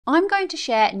I'm going to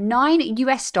share 9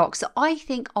 US stocks that I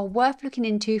think are worth looking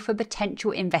into for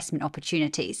potential investment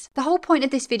opportunities. The whole point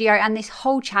of this video and this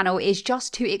whole channel is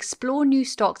just to explore new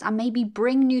stocks and maybe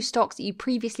bring new stocks that you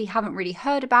previously haven't really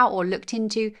heard about or looked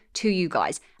into to you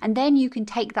guys. And then you can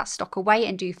take that stock away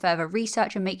and do further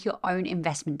research and make your own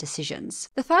investment decisions.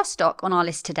 The first stock on our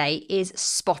list today is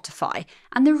Spotify.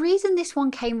 And the reason this one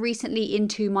came recently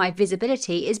into my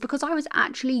visibility is because I was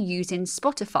actually using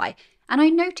Spotify. And I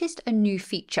noticed a new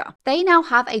feature. They now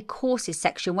have a courses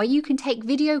section where you can take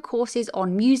video courses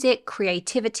on music,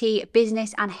 creativity,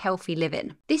 business, and healthy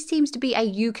living. This seems to be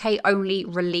a UK only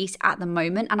release at the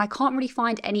moment, and I can't really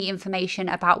find any information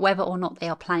about whether or not they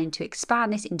are planning to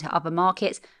expand this into other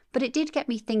markets, but it did get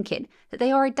me thinking that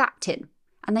they are adapting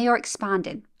and they are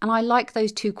expanding. And I like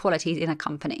those two qualities in a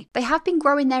company. They have been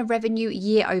growing their revenue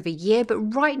year over year, but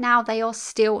right now they are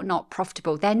still not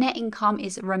profitable. Their net income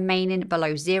is remaining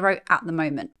below zero at the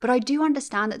moment. But I do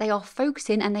understand that they are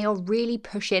focusing and they are really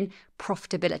pushing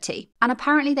profitability. And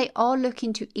apparently they are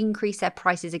looking to increase their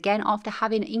prices again after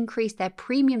having increased their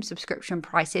premium subscription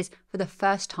prices for the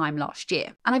first time last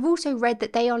year. And I've also read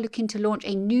that they are looking to launch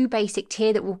a new basic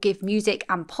tier that will give music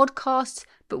and podcasts,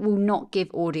 but will not give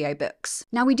audiobooks.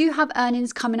 Now we do have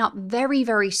earnings coming up very,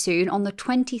 very soon on the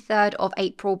 23rd of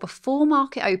April before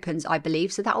market opens, I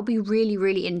believe. So that will be really,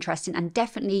 really interesting and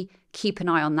definitely keep an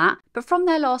eye on that. But from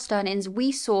their last earnings,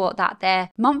 we saw that their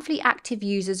monthly active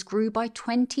users grew by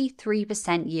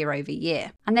 23% year over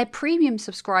year. And their premium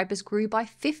subscribers grew by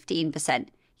 15%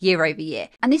 year over year.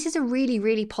 And this is a really,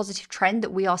 really positive trend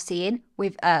that we are seeing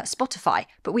with Spotify.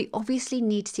 But we obviously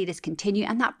need to see this continue,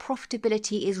 and that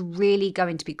profitability is really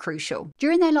going to be crucial.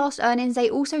 During their last earnings,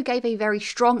 they also gave a very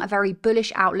strong, a very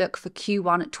bullish outlook for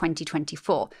Q1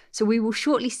 2024. So we will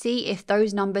shortly see if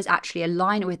those numbers actually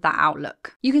align with that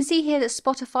outlook. You can see here that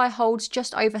Spotify holds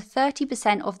just over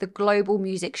 30% of the global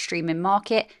music streaming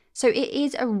market. So it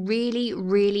is a really,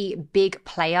 really big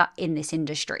player in this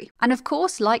industry. And of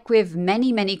course, like with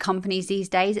many, many companies these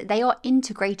days, they are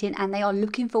integrating and they are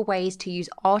looking for ways to use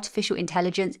artificial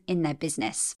intelligence in their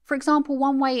business. For example,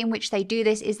 one way in which they do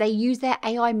this is they use their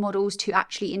AI models to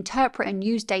actually interpret and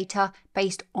use data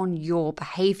based on your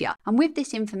behavior. And with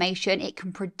this information, it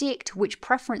can predict which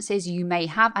preferences you may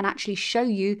have and actually show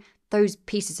you those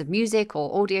pieces of music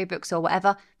or audiobooks or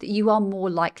whatever that you are more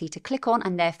likely to click on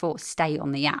and therefore stay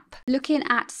on the app. Looking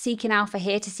at Seeking Alpha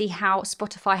here to see how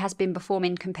Spotify has been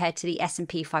performing compared to the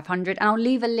S&P 500, and I'll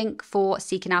leave a link for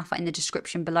Seeking Alpha in the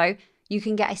description below. You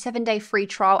can get a 7-day free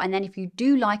trial, and then if you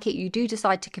do like it, you do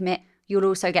decide to commit, you'll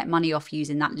also get money off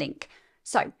using that link.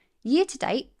 So year to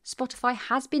date, Spotify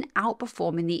has been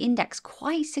outperforming the index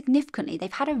quite significantly.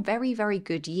 They've had a very, very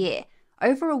good year.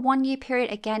 Over a 1-year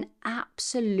period, again,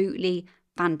 absolutely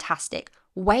fantastic.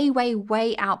 Way, way,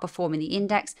 way outperforming the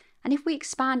index. And if we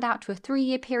expand out to a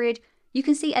 3-year period, you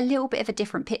can see a little bit of a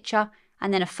different picture.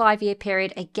 And then a 5-year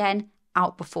period, again,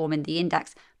 outperforming the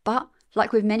index. But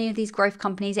like with many of these growth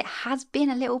companies, it has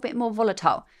been a little bit more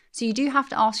volatile. So you do have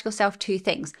to ask yourself 2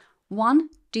 things. 1,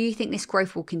 do you think this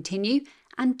growth will continue?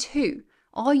 And 2,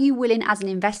 are you willing as an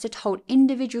investor to hold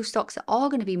individual stocks that are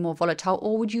going to be more volatile,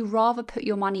 or would you rather put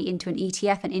your money into an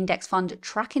ETF, an index fund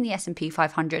tracking the S&P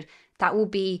 500? That will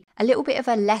be a little bit of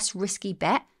a less risky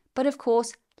bet, but of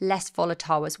course, less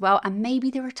volatile as well, and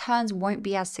maybe the returns won't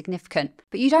be as significant.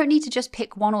 But you don't need to just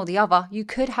pick one or the other. You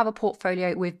could have a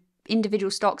portfolio with individual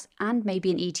stocks and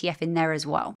maybe an ETF in there as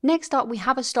well. Next up, we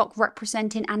have a stock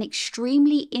representing an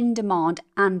extremely in-demand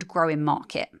and growing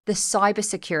market, the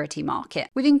cybersecurity market.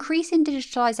 With increasing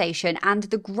digitalization and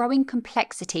the growing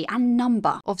complexity and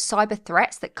number of cyber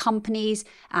threats that companies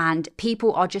and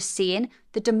people are just seeing,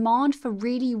 the demand for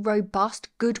really robust,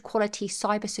 good quality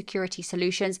cybersecurity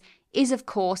solutions is, of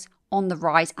course, on the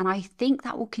rise, and I think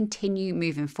that will continue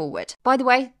moving forward. By the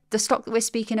way, the stock that we're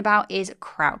speaking about is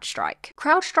CrowdStrike.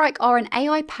 CrowdStrike are an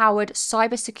AI-powered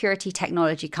cybersecurity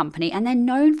technology company, and they're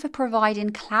known for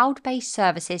providing cloud-based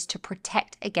services to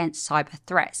protect against cyber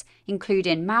threats,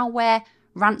 including malware,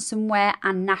 ransomware,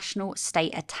 and national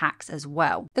state attacks as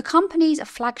well. The company's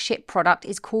flagship product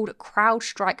is called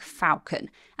CrowdStrike Falcon,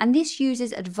 and this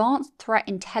uses advanced threat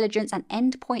intelligence and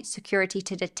endpoint security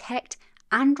to detect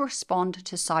and respond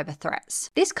to cyber threats.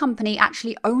 This company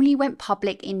actually only went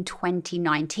public in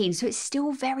 2019, so it's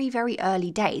still very, very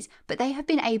early days, but they have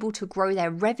been able to grow their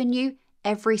revenue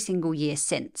every single year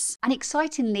since. And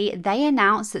excitingly, they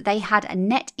announced that they had a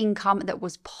net income that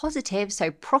was positive,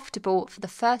 so profitable, for the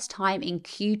first time in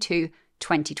Q2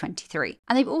 2023.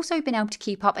 And they've also been able to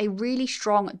keep up a really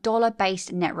strong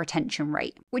dollar-based net retention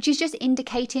rate, which is just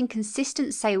indicating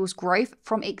consistent sales growth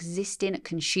from existing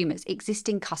consumers,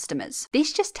 existing customers.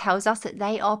 This just tells us that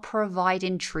they are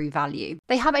providing true value.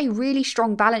 They have a really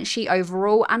strong balance sheet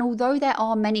overall, and although there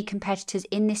are many competitors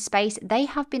in this space, they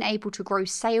have been able to grow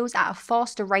sales at a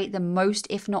faster rate than most,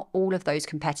 if not all of those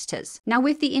competitors. Now,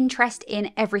 with the interest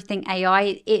in everything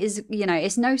AI,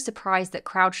 it's no surprise that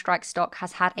CrowdStrike stock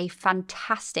has had a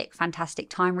fantastic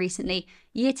time recently.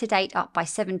 Year to date up by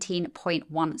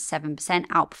 17.17%,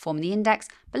 outperforming the index.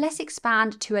 But let's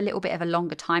expand to a little bit of a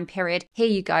longer time period. Here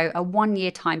you go, a 1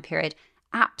 year time period,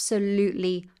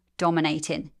 absolutely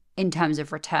dominating in terms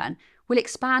of return. We'll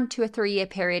expand to a 3 year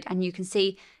period and you can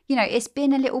see, it's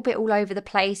been a little bit all over the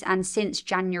place. And since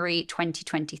January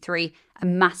 2023, a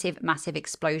massive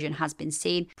explosion has been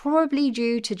seen, probably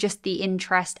due to just the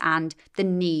interest and the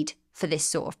need for this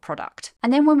sort of product.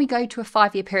 And then when we go to a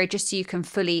 5 year period, just so you can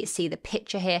fully see the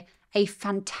picture here, a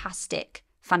fantastic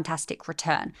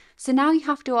return. So now you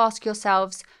have to ask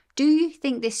yourselves, do you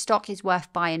think this stock is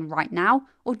worth buying right now?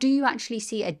 Or do you actually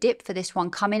see a dip for this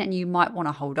one coming and you might want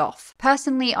to hold off?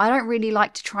 Personally, I don't really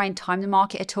like to try and time the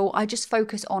market at all. I just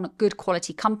focus on good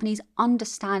quality companies,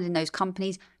 understanding those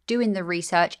companies, doing the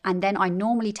research, and then I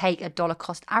normally take a dollar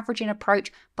cost averaging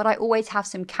approach, but I always have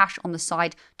some cash on the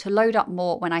side to load up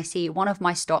more when I see one of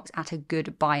my stocks at a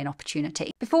good buying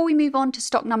opportunity. Before we move on to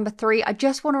stock number 3, I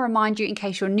just want to remind you, in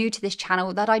case you're new to this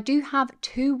channel, that I do have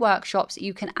 2 workshops that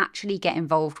you can actually get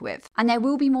involved with. And there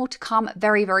will be more to come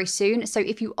very soon. So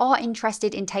if you are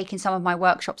interested in taking some of my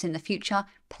workshops in the future,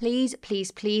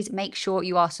 please make sure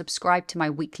you are subscribed to my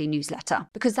weekly newsletter,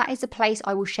 because that is the place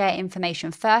I will share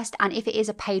information first. And if it is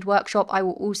a paid workshop, I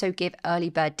will also give early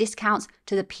bird discounts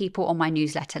to the people on my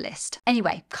newsletter list.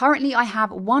 Anyway, currently I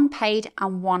have 1 paid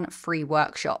and 1 free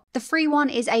workshop. The free one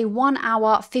is a 1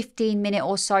 hour, 15-minute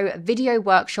or so video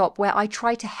workshop where I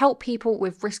try to help people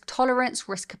with risk tolerance,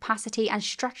 risk capacity, and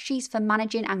strategies for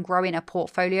managing and growing a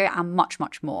portfolio, and much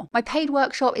more. My paid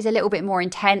workshop is a little bit more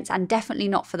intense and definitely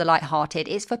not for the lighthearted.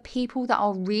 It's for people that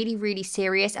are really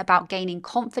serious about gaining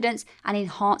confidence and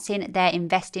enhancing their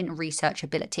investing research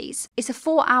abilities. It's a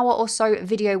 4 hour or so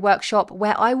video workshop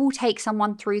where I will take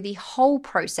someone through the whole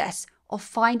process of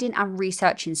finding and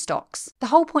researching stocks. The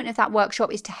whole point of that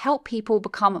workshop is to help people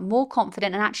become more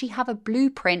confident and actually have a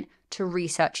blueprint to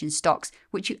researching stocks,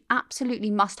 which you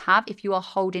absolutely must have if you are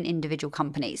holding individual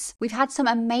companies. We've had some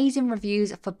amazing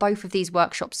reviews for both of these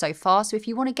workshops so far, so if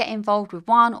you want to get involved with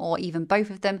one or even both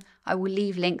of them, I will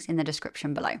leave links in the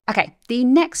description below. Okay, the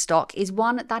next stock is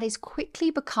one that is quickly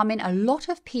becoming a lot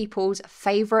of people's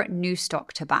favorite new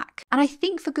stock to back. And I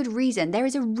think for good reason. There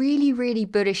is a really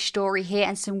bullish story here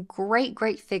and some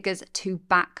great figures to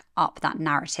back up that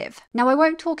narrative. Now, I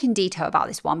won't talk in detail about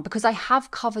this one because I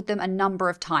have covered them a number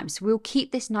of times, so we'll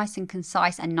keep this nice and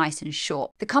concise and nice and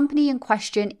short. The company in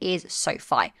question is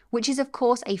SoFi, which is of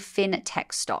course a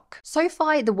fintech stock.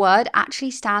 SoFi, the word,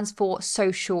 actually stands for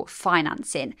social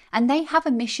financing, and they have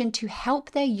a mission to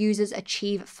help their users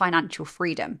achieve financial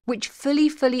freedom, which fully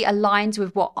aligns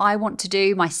with what I want to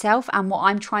do myself and what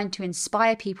I'm trying to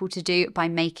inspire people to do by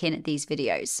making these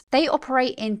videos. They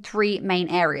operate in 3 main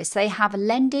areas. So they have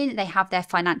lending, they have their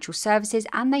financial services,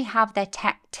 and they have their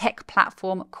tech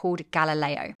platform called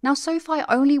Galileo. Now, SoFi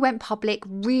only went public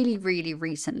really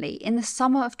recently in the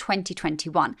summer of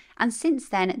 2021, and since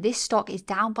then this stock is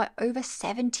down by over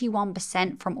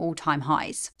 71% from all-time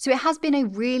highs. So it has been a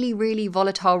really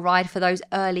volatile ride for those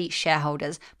early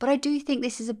shareholders, but I do think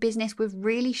this is a business with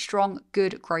really strong,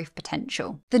 good growth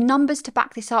potential. The numbers to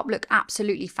back this up look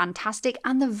absolutely fantastic,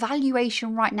 and the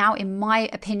valuation right now, in my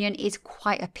opinion, is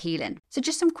quite appealing. So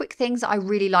just some quick things that I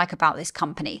really like about this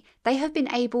company. They have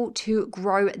been able to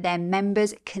grow their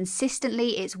members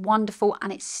consistently. It's wonderful,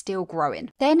 and it's still growing.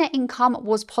 Their net income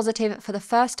was positive for the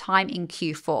first time in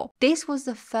Q4. This was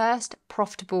the first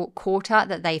profitable quarter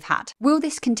that they've had. Will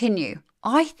this continue?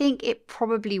 I think it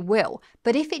probably will,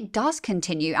 but if it does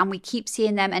continue and we keep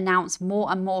seeing them announce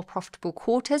more and more profitable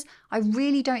quarters, I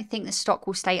really don't think the stock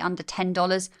will stay under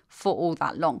 $10 for all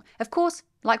that long. Of course,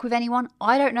 like with anyone,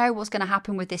 I don't know what's going to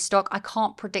happen with this stock. I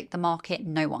can't predict the market,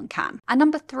 no one can. And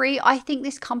number 3, I think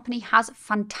this company has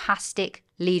fantastic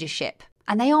leadership,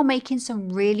 and they are making some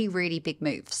really big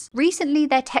moves. Recently,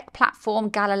 their tech platform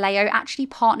Galileo actually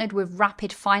partnered with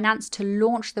Rapid Finance to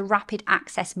launch the Rapid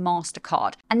Access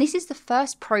MasterCard. And this is the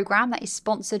first program that is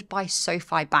sponsored by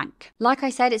SoFi Bank. Like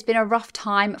I said, it's been a rough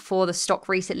time for the stock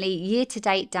recently. Year to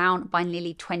date down by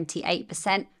nearly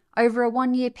 28%. Over a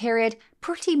 1 year period,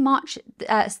 pretty much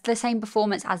the same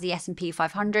performance as the S&P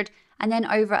 500. And then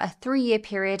over a 3 year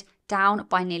period, down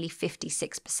by nearly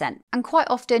 56%. And quite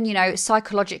often,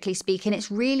 psychologically speaking,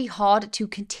 it's really hard to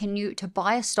continue to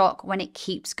buy a stock when it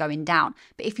keeps going down.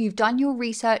 But if you've done your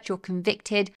research, you're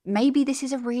convicted, maybe this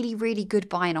is a really, really good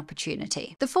buying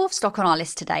opportunity. The fourth stock on our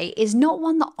list today is not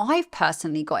one that I've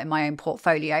personally got in my own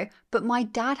portfolio, but my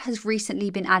dad has recently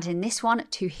been adding this one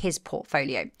to his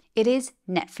portfolio. It is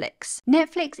Netflix.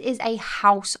 Netflix is a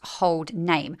household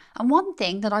name. And one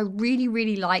thing that I really,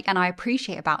 really like and I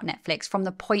appreciate about Netflix from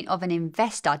the point of an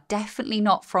investor, definitely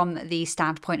not from the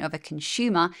standpoint of a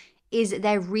consumer, is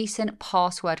their recent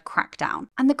password crackdown.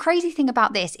 And the crazy thing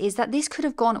about this is that this could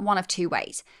have gone one of two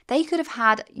ways. They could have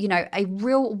had, a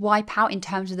real wipeout in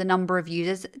terms of the number of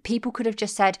users. People could have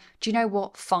just said, do you know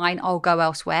what? Fine, I'll go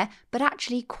elsewhere. But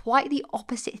actually quite the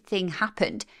opposite thing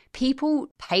happened. People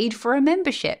paid for a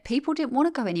membership. People didn't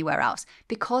want to go anywhere else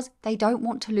because they don't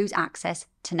want to lose access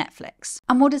to Netflix.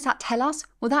 And what does that tell us?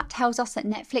 Well, that tells us that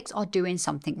Netflix are doing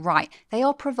something right. They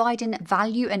are providing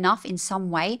value enough in some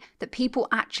way that people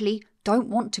actually don't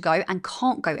want to go and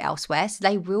can't go elsewhere, so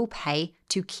they will pay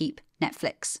to keep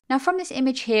Netflix. Now, from this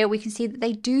image here, we can see that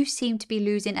they do seem to be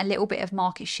losing a little bit of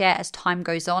market share as time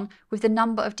goes on with the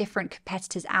number of different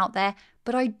competitors out there,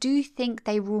 but I do think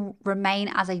they will remain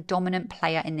as a dominant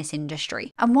player in this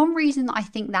industry. And one reason that I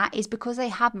think that is because they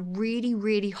have really,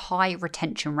 really high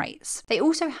retention rates. They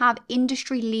also have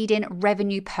industry-leading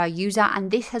revenue per user, and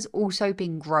this has also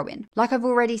been growing. Like I've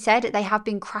already said, they have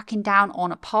been cracking down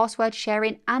on password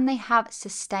sharing and they have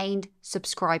sustained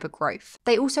subscriber growth.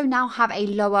 They also now have a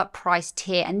lower price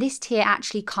tier, and this tier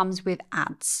actually comes with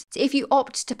ads. So if you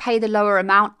opt to pay the lower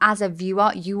amount as a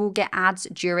viewer, you will get ads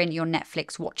during your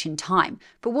Netflix watching time.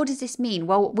 But what does this mean?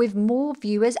 Well, with more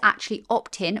viewers actually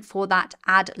opting for that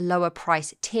ad lower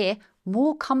price tier,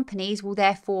 more companies will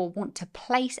therefore want to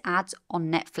place ads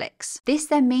on Netflix. This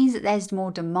then means that there's more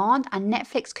demand and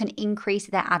Netflix can increase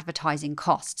their advertising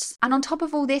costs. And on top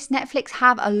of all this, Netflix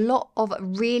have a lot of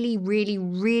really, really,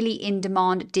 really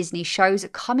in-demand Disney shows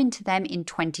coming to them in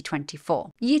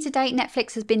 2024. Year to date,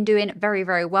 Netflix has been doing very,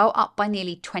 very well, up by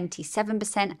nearly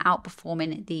 27%,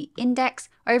 outperforming the index.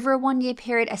 Over a 1 year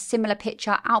period, a similar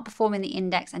picture, outperforming the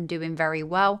index and doing very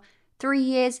well. 3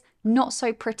 years, not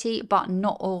so pretty, but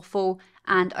not awful.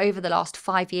 And over the last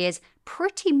 5 years,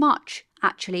 pretty much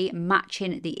actually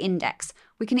matching the index.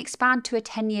 We can expand to a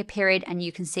 10-year period and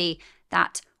you can see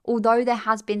that although there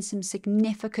has been some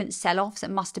significant sell-offs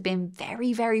that must have been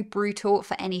very, very brutal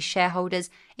for any shareholders,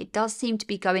 it does seem to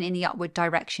be going in the upward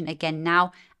direction again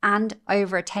now. And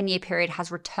over a 10-year period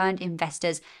has returned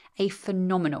investors a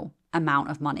phenomenal amount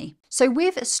of money. So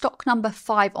with stock number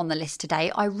 5 on the list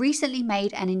today, I recently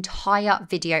made an entire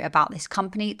video about this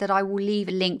company that I will leave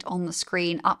linked on the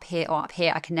screen up here or up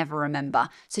here. I can never remember.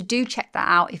 So do check that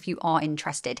out if you are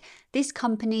interested. This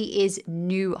company is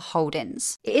New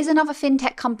Holdings. It is another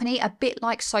fintech company, a bit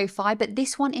like SoFi, but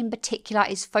this one in particular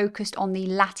is focused on the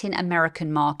Latin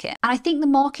American market. And I think the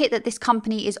market that this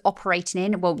company is operating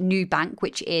in, well, Nubank,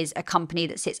 which is a company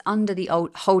that sits under the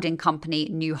old holding company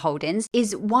New Holdings,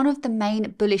 is one of the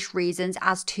main bullish reasons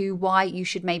as to why you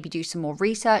should maybe do some more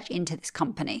research into this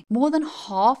company. More than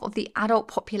half of the adult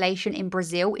population in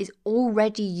Brazil is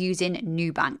already using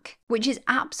Nubank, which is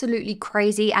absolutely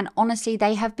crazy. And honestly,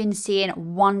 they have been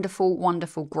seeing wonderful,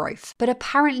 wonderful growth. But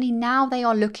apparently now they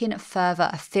are looking further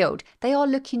afield. They are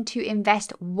looking to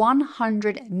invest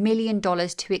 $100 million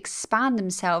to expand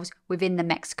themselves within the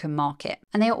Mexican market.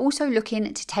 And they are also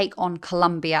looking to take on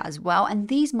Colombia as well. And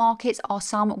these markets are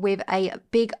some with a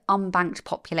big unbanked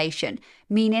population,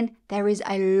 meaning there is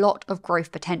a lot of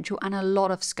growth potential and a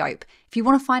lot of scope. If you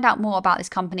want to find out more about this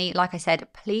company, like I said,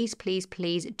 please, please,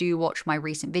 please do watch my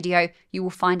recent video. You will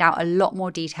find out a lot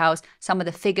more details, some of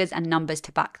the figures and numbers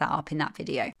to back that up in that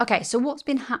video. Okay, so what's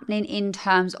been happening in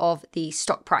terms of the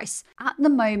stock price? At the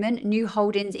moment, New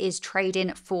Holdings is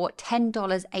trading for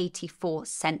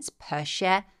 $10.84 per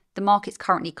share. The market's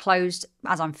currently closed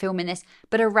as I'm filming this,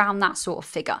 but around that sort of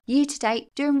figure. Year to date,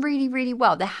 doing really, really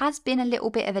well. There has been a little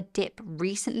bit of a dip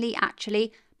recently,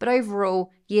 actually, but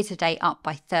overall, year to date up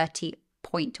by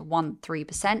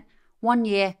 30.13%. 1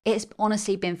 year, it's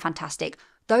honestly been fantastic.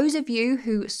 Those of you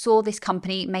who saw this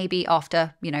company maybe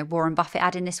after, Warren Buffett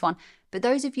adding this one, but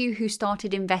those of you who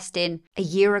started investing a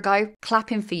year ago,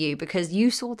 clapping for you because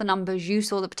you saw the numbers, you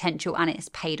saw the potential, and it's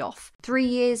paid off. 3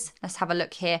 years, let's have a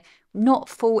look here. Not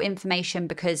full information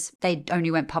because they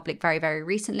only went public very, very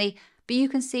recently, but you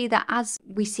can see that as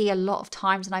we see a lot of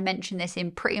times, and I mention this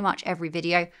in pretty much every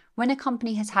video, when a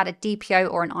company has had a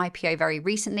DPO or an IPO very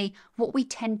recently, what we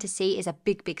tend to see is a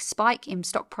big, big spike in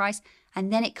stock price, and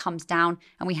then it comes down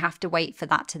and we have to wait for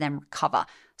that to then recover.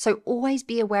 So always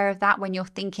be aware of that when you're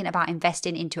thinking about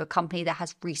investing into a company that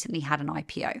has recently had an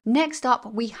IPO. Next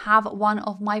up, we have one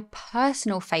of my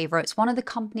personal favorites, one of the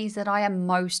companies that I am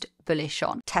most bullish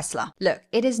on, Tesla. Look,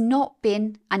 it has not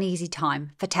been an easy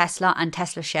time for Tesla and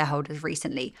Tesla shareholders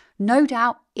recently. No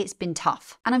doubt it's been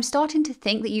tough. And I'm starting to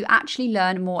think that you actually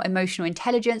learn more emotional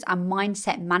intelligence and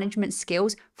mindset management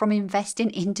skills from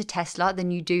investing into Tesla than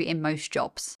you do in most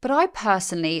jobs. But I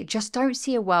personally just don't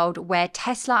see a world where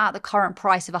Tesla at the current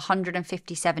price of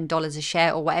 $157 a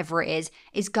share or whatever it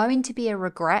is going to be a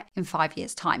regret in 5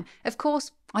 years' time. Of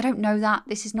course, I don't know that.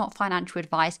 This is not financial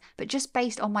advice, but just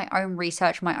based on my own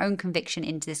research, my own conviction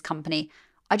into this company,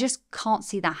 I just can't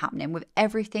see that happening with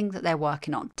everything that they're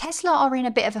working on. Tesla are in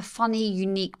a bit of a funny,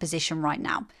 unique position right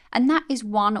now. And that is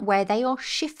one where they are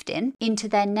shifting into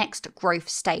their next growth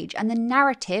stage. And the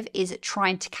narrative is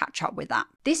trying to catch up with that.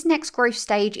 This next growth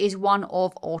stage is one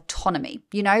of autonomy,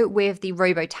 with the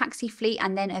robo-taxi fleet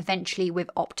and then eventually with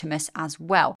Optimus as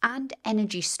well, and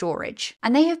energy storage.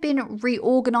 And they have been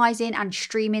reorganizing and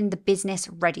streaming the business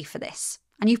ready for this.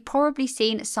 And you've probably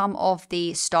seen some of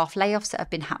the staff layoffs that have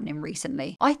been happening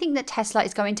recently. I think that Tesla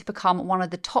is going to become one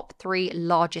of the top 3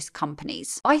 largest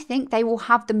companies. I think they will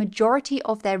have the majority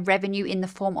of their revenue in the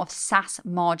form of SaaS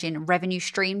margin revenue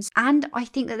streams. And I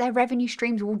think that their revenue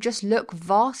streams will just look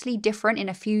vastly different in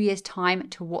a few years' time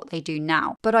to what they do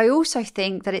now. But I also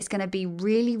think that it's going to be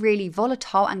really, really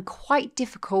volatile and quite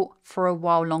difficult for a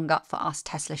while longer for us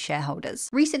Tesla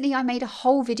shareholders. Recently, I made a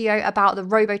whole video about the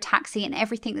robo-taxi and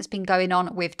everything that's been going on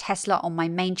with Tesla on my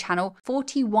main channel.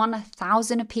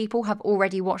 41,000 people have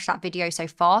already watched that video so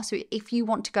far. So if you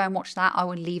want to go and watch that, I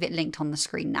will leave it linked on the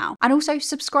screen now. And also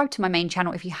subscribe to my main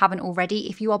channel if you haven't already,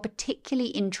 if you are particularly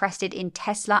interested in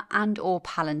Tesla and or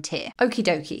Palantir. Okie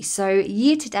dokie. So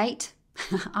year to date,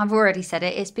 I've already said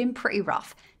it, it's been pretty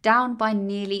rough. Down by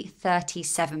nearly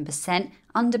 37%,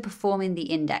 underperforming the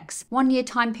index. 1 year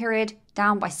time period,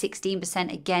 down by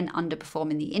 16%, again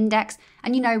underperforming the index.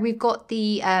 And we've got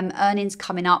the earnings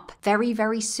coming up very,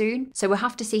 very soon. So we'll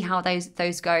have to see how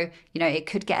those go. It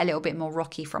could get a little bit more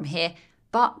rocky from here.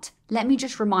 But let me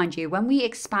just remind you, when we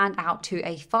expand out to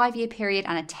a 5-year period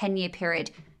and a 10-year period,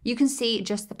 you can see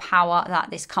just the power that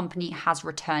this company has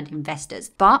returned investors.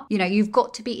 But, you've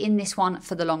got to be in this one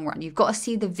for the long run. You've got to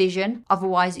see the vision.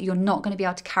 Otherwise, you're not going to be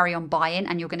able to carry on buying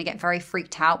and you're going to get very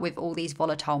freaked out with all these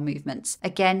volatile movements.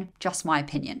 Again, just my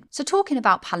opinion. So talking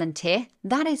about Palantir,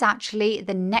 that is actually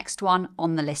the next one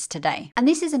on the list today. And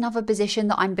this is another position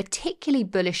that I'm particularly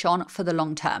bullish on for the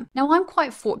long term. Now, I'm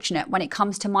quite fortunate when it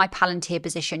comes to my Palantir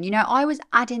position. I was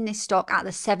adding this stock at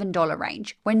the $7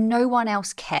 range when no one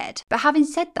else cared. But having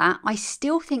said that, I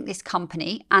still think this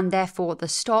company, and therefore the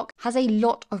stock, has a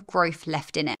lot of growth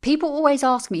left in it. People always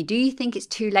ask me, do you think it's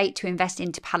too late to invest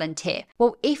into Palantir?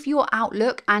 Well, if your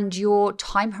outlook and your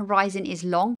time horizon is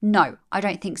long, no, I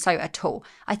don't think so at all.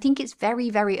 I think it's very,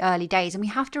 very early days, and we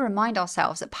have to remind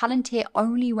ourselves that Palantir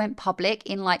only went public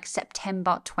in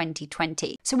September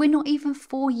 2020. So we're not even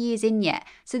 4 years in yet.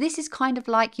 So this is kind of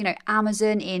like,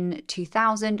 Amazon in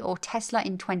 2000 or Tesla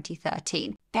in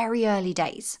 2013. Very early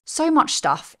days. So much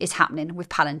stuff is happening with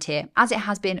Palantir, as it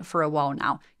has been for a while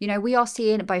now. We are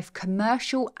seeing both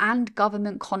commercial and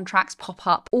government contracts pop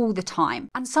up all the time.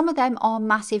 And some of them are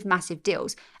massive, massive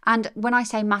deals. And when I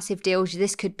say massive deals,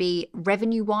 this could be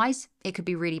revenue-wise, it could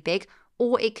be really big,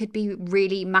 or it could be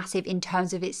really massive in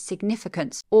terms of its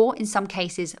significance, or in some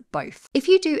cases, both. If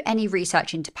you do any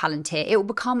research into Palantir, it will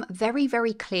become very,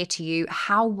 very clear to you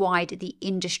how wide the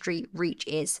industry reach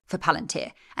is for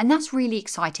Palantir. And that's really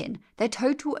exciting. Their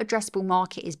total addressable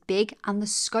market is big and the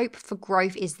scope for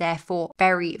growth is therefore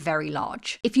very, very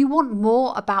large. If you want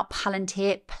more about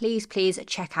Palantir, please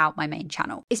check out my main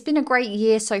channel. It's been a great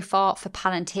year so far for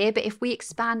Palantir, but if we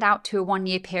expand out to a 1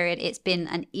 year period, it's been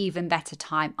an even better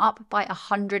time, up by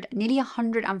nearly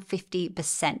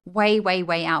 150%, way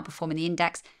outperforming the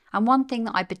index. And one thing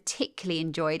that I particularly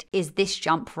enjoyed is this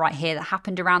jump right here that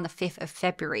happened around the 5th of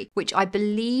February, which I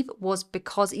believe was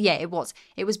because, it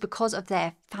was because of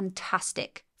their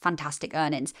fantastic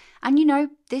earnings. And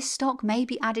this stock may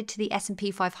be added to the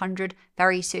S&P 500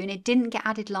 very soon. It didn't get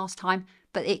added last time,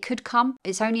 but it could come.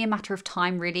 It's only a matter of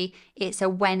time, really. It's a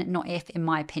when, not if, in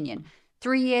my opinion.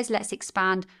 3 years, let's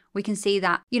expand. We can see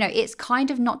that, it's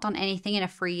kind of not done anything in a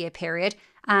 3-year period.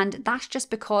 And that's just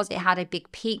because it had a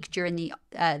big peak during the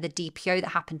DPO that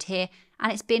happened here.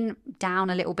 And it's been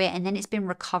down a little bit and then it's been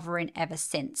recovering ever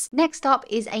since. Next up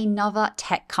is another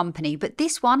tech company, but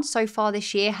this one so far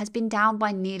this year has been down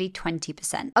by nearly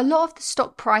 20%. A lot of the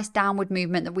stock price downward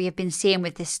movement that we have been seeing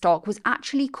with this stock was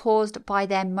actually caused by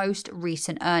their most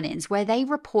recent earnings, where they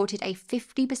reported a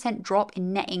 50% drop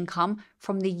in net income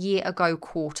from the year ago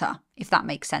quarter, if that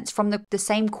makes sense, from the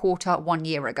same quarter 1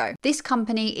 year ago. This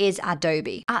company is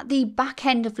Adobe. At the back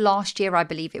end of last year, I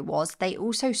believe it was, they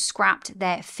also scrapped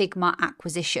their Figma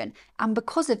acquisition. And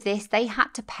because of this, they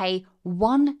had to pay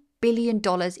 $1 billion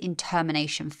in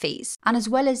termination fees. And as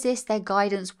well as this, their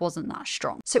guidance wasn't that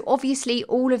strong. So obviously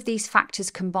all of these factors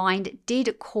combined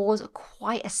did cause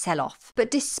quite a sell-off.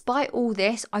 But despite all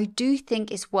this, I do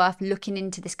think it's worth looking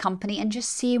into this company and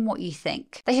just seeing what you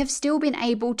think. They have still been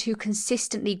able to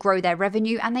consistently grow their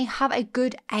revenue and they have a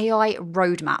good AI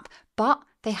roadmap, but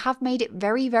they have made it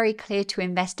very, very clear to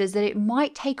investors that it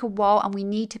might take a while and we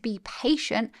need to be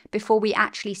patient before we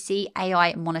actually see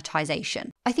AI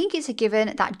monetization. I think it's a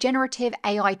given that generative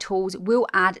AI tools will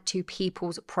add to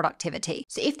people's productivity.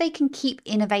 So if they can keep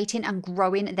innovating and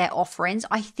growing their offerings,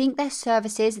 I think their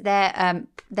services, their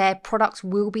products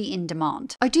will be in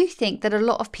demand. I do think that a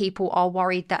lot of people are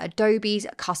worried that Adobe's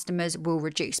customers will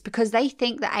reduce because they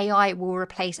think that AI will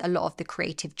replace a lot of the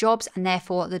creative jobs and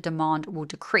therefore the demand will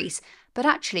decrease. But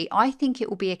actually, I think it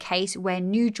will be a case where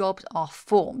new jobs are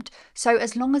formed. So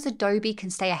as long as Adobe can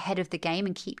stay ahead of the game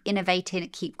and keep innovating,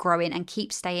 keep growing, and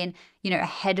keep staying,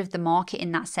 ahead of the market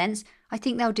in that sense, I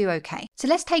think they'll do okay. So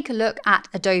let's take a look at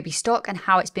Adobe stock and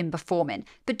how it's been performing.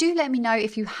 But do let me know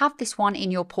if you have this one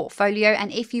in your portfolio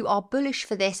and if you are bullish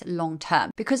for this long term,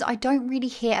 because I don't really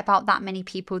hear about that many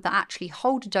people that actually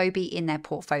hold Adobe in their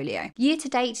portfolio. Year to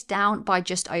date, down by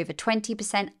just over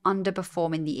 20%,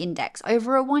 underperforming the index.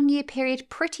 Over a 1 year period,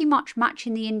 pretty much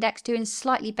matching the index, doing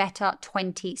slightly better,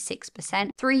 26%.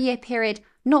 3 year period,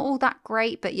 not all that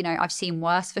great, but I've seen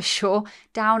worse for sure,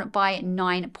 down by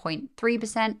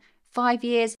 9.3%. 5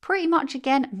 years, pretty much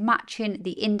again matching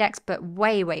the index, but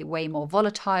way, way, way more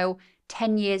volatile.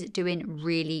 10 years doing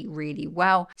really, really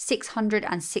well.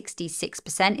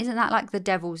 666%. Isn't that like the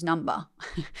devil's number?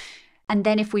 And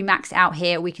then if we max out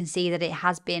here, we can see that it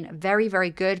has been very, very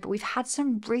good, but we've had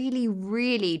some really,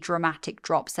 really dramatic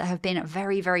drops that have been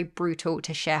very, very brutal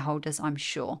to shareholders, I'm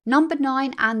sure. Number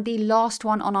 9, and the last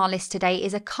one on our list today,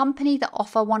 is a company that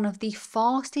offer one of the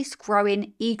fastest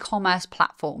growing e-commerce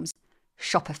platforms,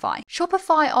 Shopify.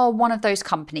 Shopify are one of those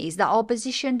companies that are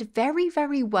positioned very,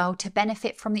 very well to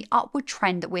benefit from the upward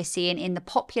trend that we're seeing in the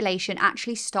population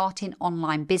actually starting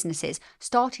online businesses,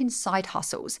 starting side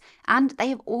hustles. And they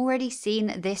have already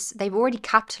seen this, they've already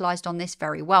capitalized on this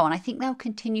very well. And I think they'll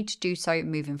continue to do so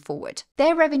moving forward.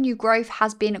 Their revenue growth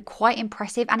has been quite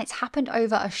impressive and it's happened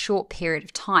over a short period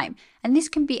of time. And this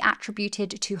can be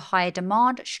attributed to higher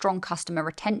demand, strong customer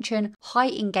retention, high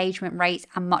engagement rates,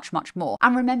 and much, much more.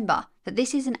 And remember that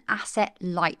this is an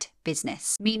asset-light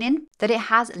business, meaning that it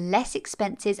has less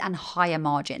expenses and higher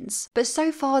margins. But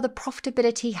so far, the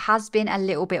profitability has been a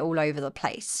little bit all over the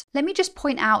place. Let me just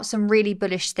point out some really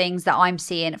bullish things that I'm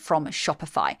seeing from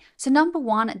Shopify. So number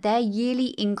 1, their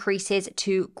yearly increases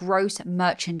to gross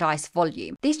merchandise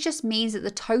volume. This just means that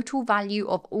the total value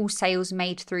of all sales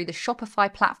made through the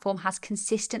Shopify platform has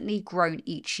consistently grown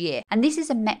each year. And this is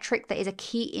a metric that is a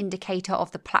key indicator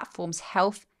of the platform's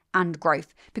health and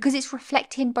growth, because it's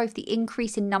reflecting both the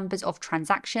increase in numbers of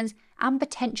transactions and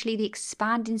potentially the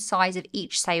expanding size of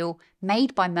each sale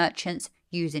made by merchants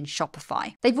using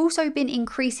Shopify. They've also been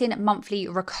increasing monthly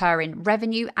recurring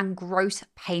revenue and gross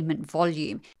payment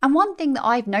volume. And one thing that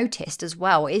I've noticed as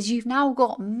well is you've now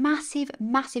got massive,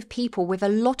 massive people with a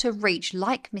lot of reach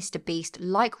like Mr. Beast,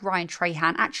 like Ryan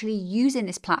Trahan, actually using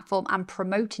this platform and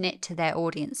promoting it to their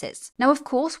audiences. Now, of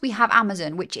course, we have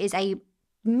Amazon, which is a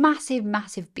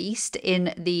massive beast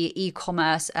in the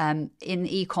e-commerce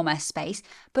space,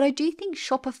 but I do think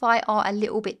Shopify are a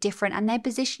little bit different and they're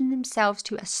positioning themselves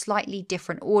to a slightly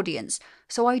different audience.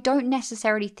 So I don't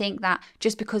necessarily think that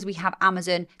just because we have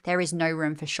Amazon, there is no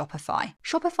room for Shopify.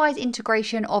 Shopify's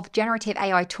integration of generative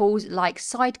AI tools like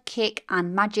Sidekick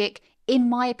and Magic, in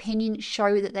my opinion,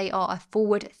 show that they are a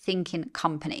forward-thinking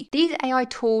company. These AI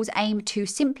tools aim to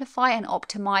simplify and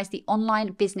optimize the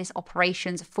online business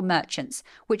operations for merchants,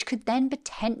 which could then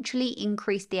potentially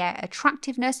increase their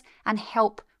attractiveness and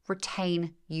help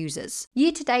retain users.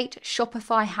 Year to date,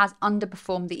 Shopify has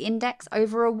underperformed the index.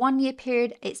 Over a 1 year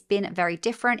period, it's been very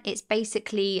different. It's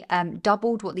basically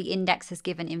doubled what the index has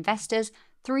given investors.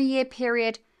 3 year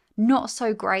period, not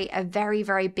so great. A very,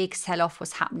 very big sell-off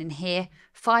was happening here.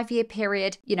 5 year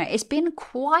period, it's been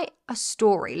quite a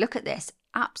story. Look at this.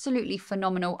 Absolutely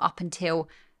phenomenal up until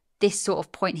this sort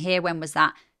of point here. When was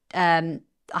that?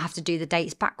 I have to do the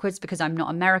dates backwards because I'm not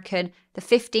American. The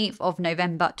 15th of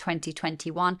November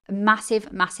 2021, a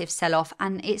massive, massive sell-off,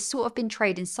 and it's sort of been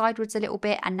trading sideways a little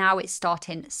bit, and now it's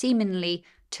starting seemingly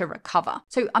to recover.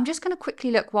 So I'm just going to quickly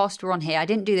look whilst we're on here. I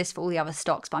didn't do this for all the other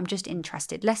stocks, but I'm just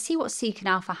interested. Let's see what Seeking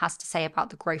Alpha has to say about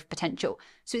the growth potential.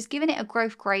 So it's given it a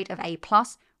growth grade of A+,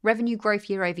 revenue growth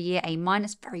year over year A-,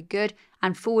 very good,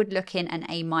 and forward looking an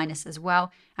A- as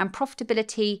well. And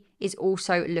profitability is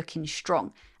also looking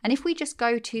strong. And if we just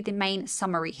go to the main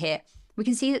summary here, we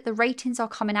can see that the ratings are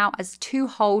coming out as 2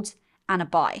 holds and a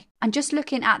buy. And just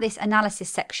looking at this analysis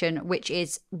section, which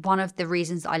is one of the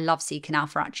reasons I love Seeking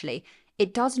Alpha actually,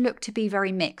 it does look to be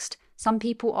very mixed. Some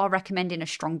people are recommending a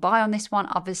strong buy on this one,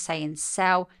 others saying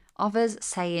sell, others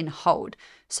saying hold.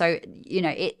 So,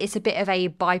 it's a bit of a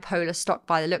bipolar stock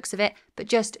by the looks of it, but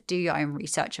just do your own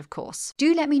research, of course.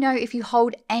 Do let me know if you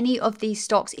hold any of these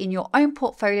stocks in your own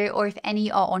portfolio or if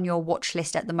any are on your watch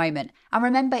list at the moment. And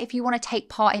remember, if you want to take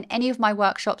part in any of my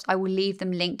workshops, I will leave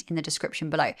them linked in the description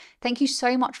below. Thank you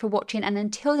so much for watching, and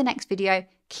until the next video,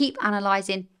 keep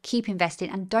analyzing, keep investing,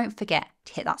 and don't forget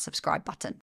to hit that subscribe button.